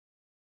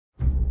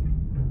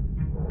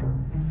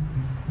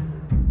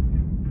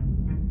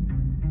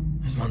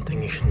one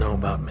thing you should know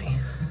about me.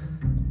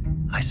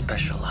 I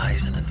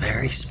specialize in a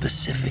very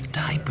specific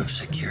type of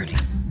security.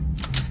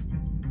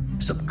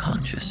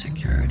 Subconscious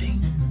security.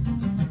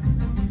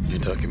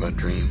 You're talking about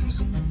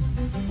dreams.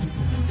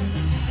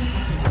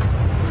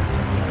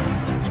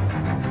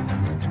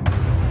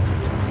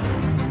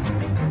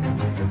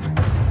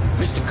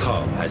 Mr.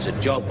 Carl has a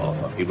job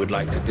offer he would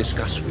like to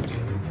discuss with you.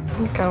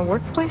 Like a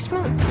work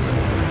placement?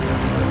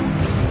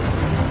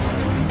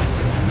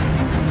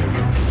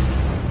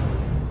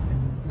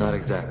 Not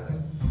exactly.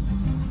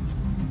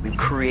 We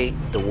create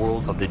the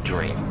world of the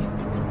dream.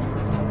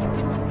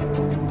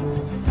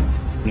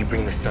 We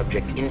bring the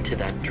subject into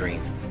that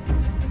dream,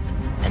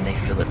 and they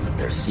fill it with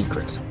their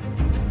secrets.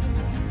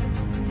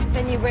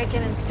 Then you break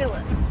in and steal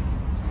it.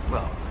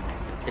 Well,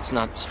 it's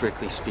not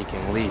strictly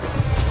speaking legal.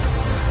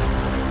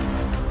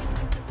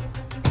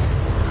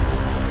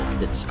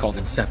 It's called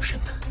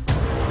Inception.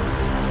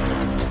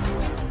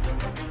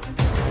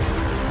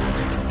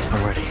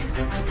 I'm ready.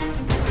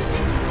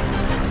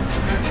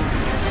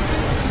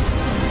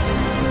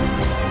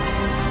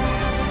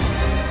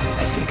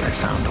 I think I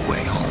found a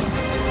way home.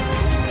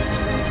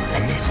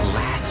 And this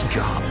last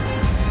job,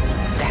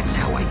 that's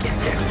how I get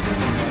there.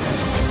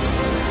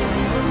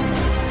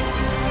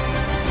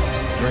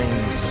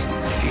 Dreams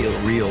feel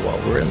real while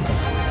we're in them.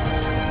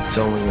 It's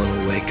only when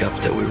we wake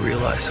up that we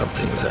realize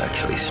something was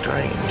actually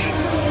strange.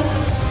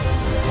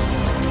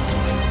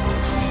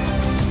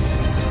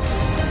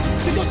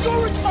 This was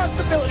your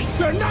responsibility.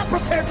 You're not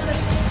prepared for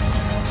this.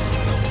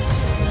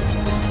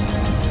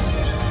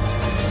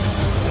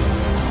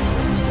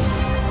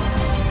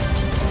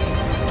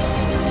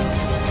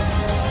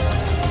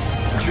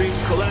 The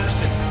dream's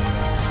collapsing.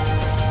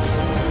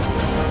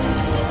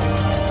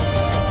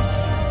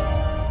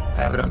 I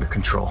have it under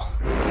control.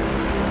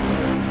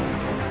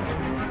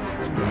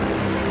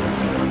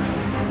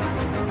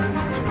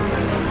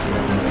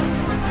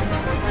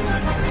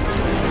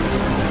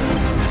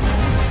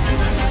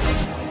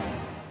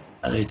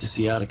 I'd hate to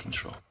see out of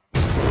control.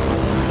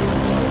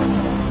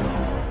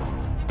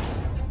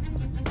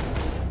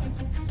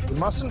 You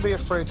mustn't be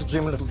afraid to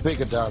dream a little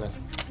bigger, darling.